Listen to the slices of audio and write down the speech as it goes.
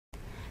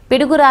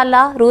Piduguralla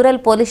rural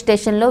police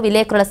స్టేషన్లో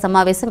విలేకరుల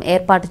సమావేశం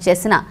ఏర్పాటు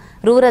చేసిన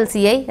rural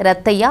CI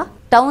Rattaiah,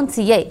 town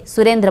CI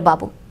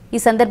Surendra Babu. ఈ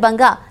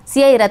సందర్భంగా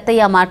సీఐ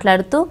రత్తయ్య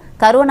మాట్లాడుతూ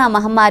కరోనా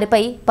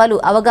మహమ్మారిపై పలు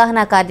అవగాహన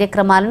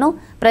కార్యక్రమాలను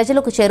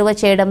ప్రజలకు చేరువ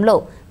చేయడంలో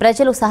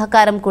ప్రజలు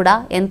సహకారం కూడా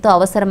ఎంతో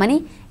అవసరమని,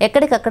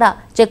 ఎక్కడికక్కడ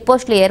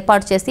చెక్పోస్టులు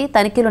ఏర్పాటు చేసి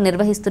తనిఖీలు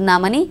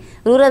నిర్వహిస్తున్నామని,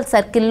 రూరల్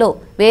సర్కిల్లో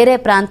వేరే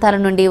ప్రాంతాల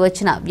నుండి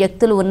వచ్చిన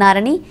వ్యక్తులు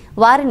ఉన్నారని,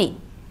 వారిని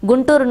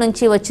గుంటూరు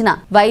నుంచి వచ్చిన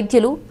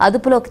వైద్యులు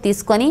అదుపులోకి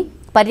తీసుకొని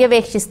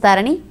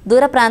పర్యవేక్షిస్తారని,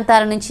 దూర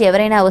ప్రాంతాల నుంచి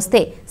ఎవరైనా వస్తే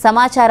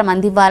సమాచారం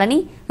అందివ్వాలని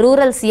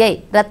రూరల్ సీఐ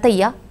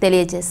రత్తయ్య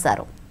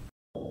తెలియజేశారు.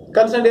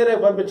 కన్సర్న్ ఏరియా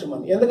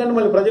పంపించమని, ఎందుకంటే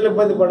మళ్ళీ ప్రజలు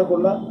ఇబ్బంది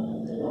పడకుండా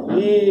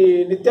ఈ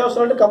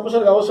నిత్యావసరాలు అంటే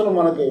కంపల్సరీగా అవసరం.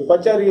 మనకి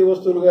పచారీ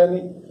వస్తువులు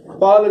కానీ,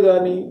 పాలు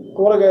కానీ,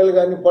 కూరగాయలు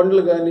కానీ,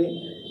 పండ్లు కానీ,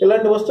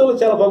 ఇలాంటి వస్తువులు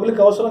చాలా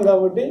పబ్లిక్ అవసరం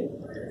కాబట్టి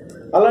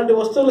అలాంటి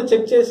వస్తువులు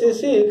చెక్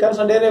చేసేసి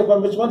కన్సర్న్ ఏరియా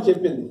పంపించమని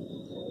చెప్పింది.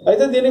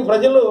 అయితే దీనికి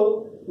ప్రజలు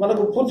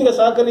మనకు పూర్తిగా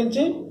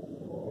సహకరించి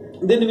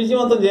దీన్ని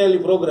విజయవంతం చేయాలి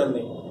ఈ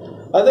ప్రోగ్రామ్ని.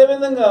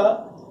 అదేవిధంగా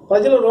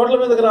ప్రజలు రోడ్ల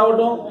మీదకి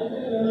రావడం,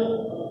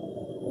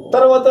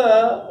 తర్వాత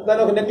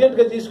దాన్ని ఒక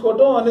నెగ్లెక్ట్గా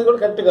తీసుకోవటం అనేది కూడా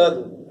కరెక్ట్ కాదు.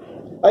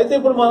 అయితే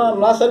ఇప్పుడు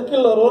నా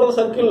సర్కిల్లో, రూరల్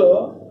సర్కిల్లో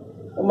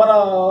మన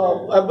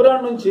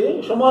అబ్రాడ్ నుంచి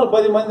సుమారు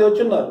 10 మంది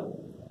వచ్చిన్నారు.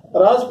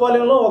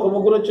 రాజపాలెంలో ఒక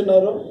 3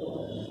 వచ్చిన్నారు,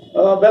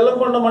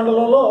 బెల్లంకొండ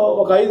మండలంలో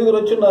ఒక 5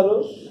 వచ్చిన్నారు,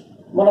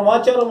 మన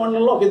మాచారం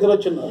మండలంలో ఒక 2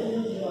 వచ్చిన్నారు.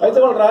 అయితే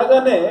వాళ్ళు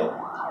రాగానే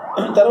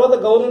తర్వాత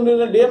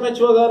గవర్నమెంట్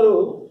డిఎంహెచ్ఓ గారు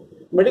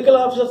మెడికల్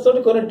ఆఫీసర్స్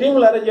తోటి కొన్ని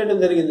టీంలు అరేంజ్ చేయడం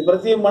జరిగింది.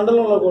 ప్రతి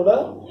మండలంలో కూడా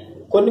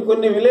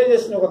కొన్ని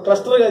విలేజెస్ని ఒక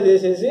క్లస్టర్గా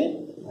చేసేసి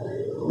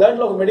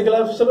దాంట్లో ఒక మెడికల్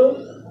ఆఫీసరు,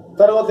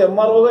 తర్వాత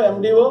ఎంఆర్ఓ,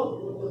 ఎండిఓ,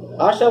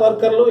 ఆశా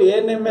వర్కర్లు,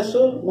 ఏఎన్ఎంఎస్,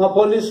 మా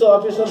పోలీసు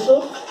ఆఫీసర్స్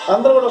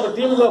అందరూ కూడా ఒక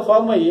టీమ్గా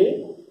ఫామ్ అయ్యి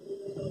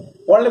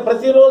వాళ్ళని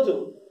ప్రతిరోజు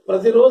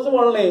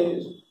వాళ్ళని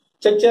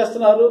చెక్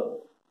చేస్తున్నారు.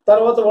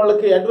 తర్వాత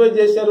వాళ్ళకి అడ్వైజ్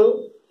చేశారు,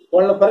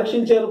 వాళ్ళని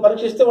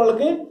పరీక్షిస్తే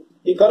వాళ్ళకి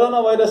ఈ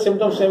కరోనా వైరస్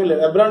సిమ్టమ్స్ ఏమీ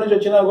లేవు. అబ్రాడ్ నుంచి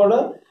వచ్చినా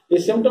కూడా ఈ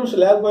సిమ్టమ్స్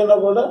లేకపోయినా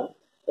కూడా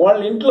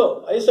వాళ్ళని ఇంట్లో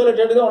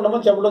ఐసోలేటెడ్గా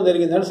ఉండమని చెప్పడం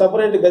జరిగింది. అంటే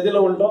సపరేట్ గదిలో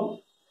ఉండటం,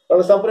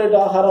 వాళ్ళకి సపరేట్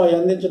ఆహారం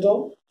అందించడం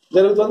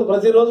జరుగుతుంది.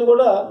 ప్రతిరోజు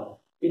కూడా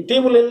ఈ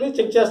టీములు వెళ్ళి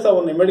చెక్ చేస్తూ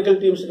ఉన్నాయి, మెడికల్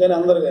టీమ్స్ కానీ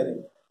అందరు కానీ.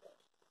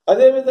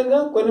 అదేవిధంగా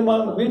కొన్ని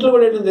బీట్లు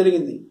కూడా వేయడం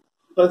జరిగింది.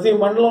 ప్రతి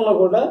మండలంలో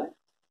కూడా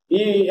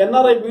ఈ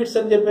ఎన్ఆర్ఐ బీట్స్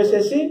అని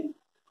చెప్పేసి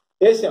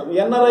వేసాం.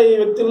 ఎన్ఆర్ఐ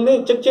వ్యక్తుల్ని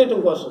చెక్ చేయడం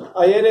కోసం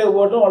ఆ ఏరియాకి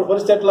పోవడం, వాళ్ళ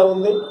పరిస్థితి ఎట్లా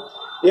ఉంది,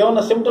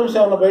 ఏమన్నా సిమ్టమ్స్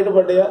ఏమన్నా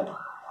బయటపడ్డాయా,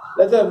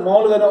 లేకపోతే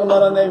మామూలుగానే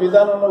ఉన్నారనే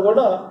విధానంలో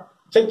కూడా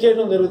చెక్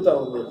చేయడం జరుగుతూ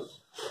ఉంది.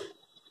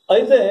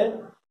 అయితే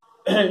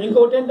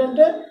ఇంకొకటి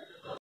ఏంటంటే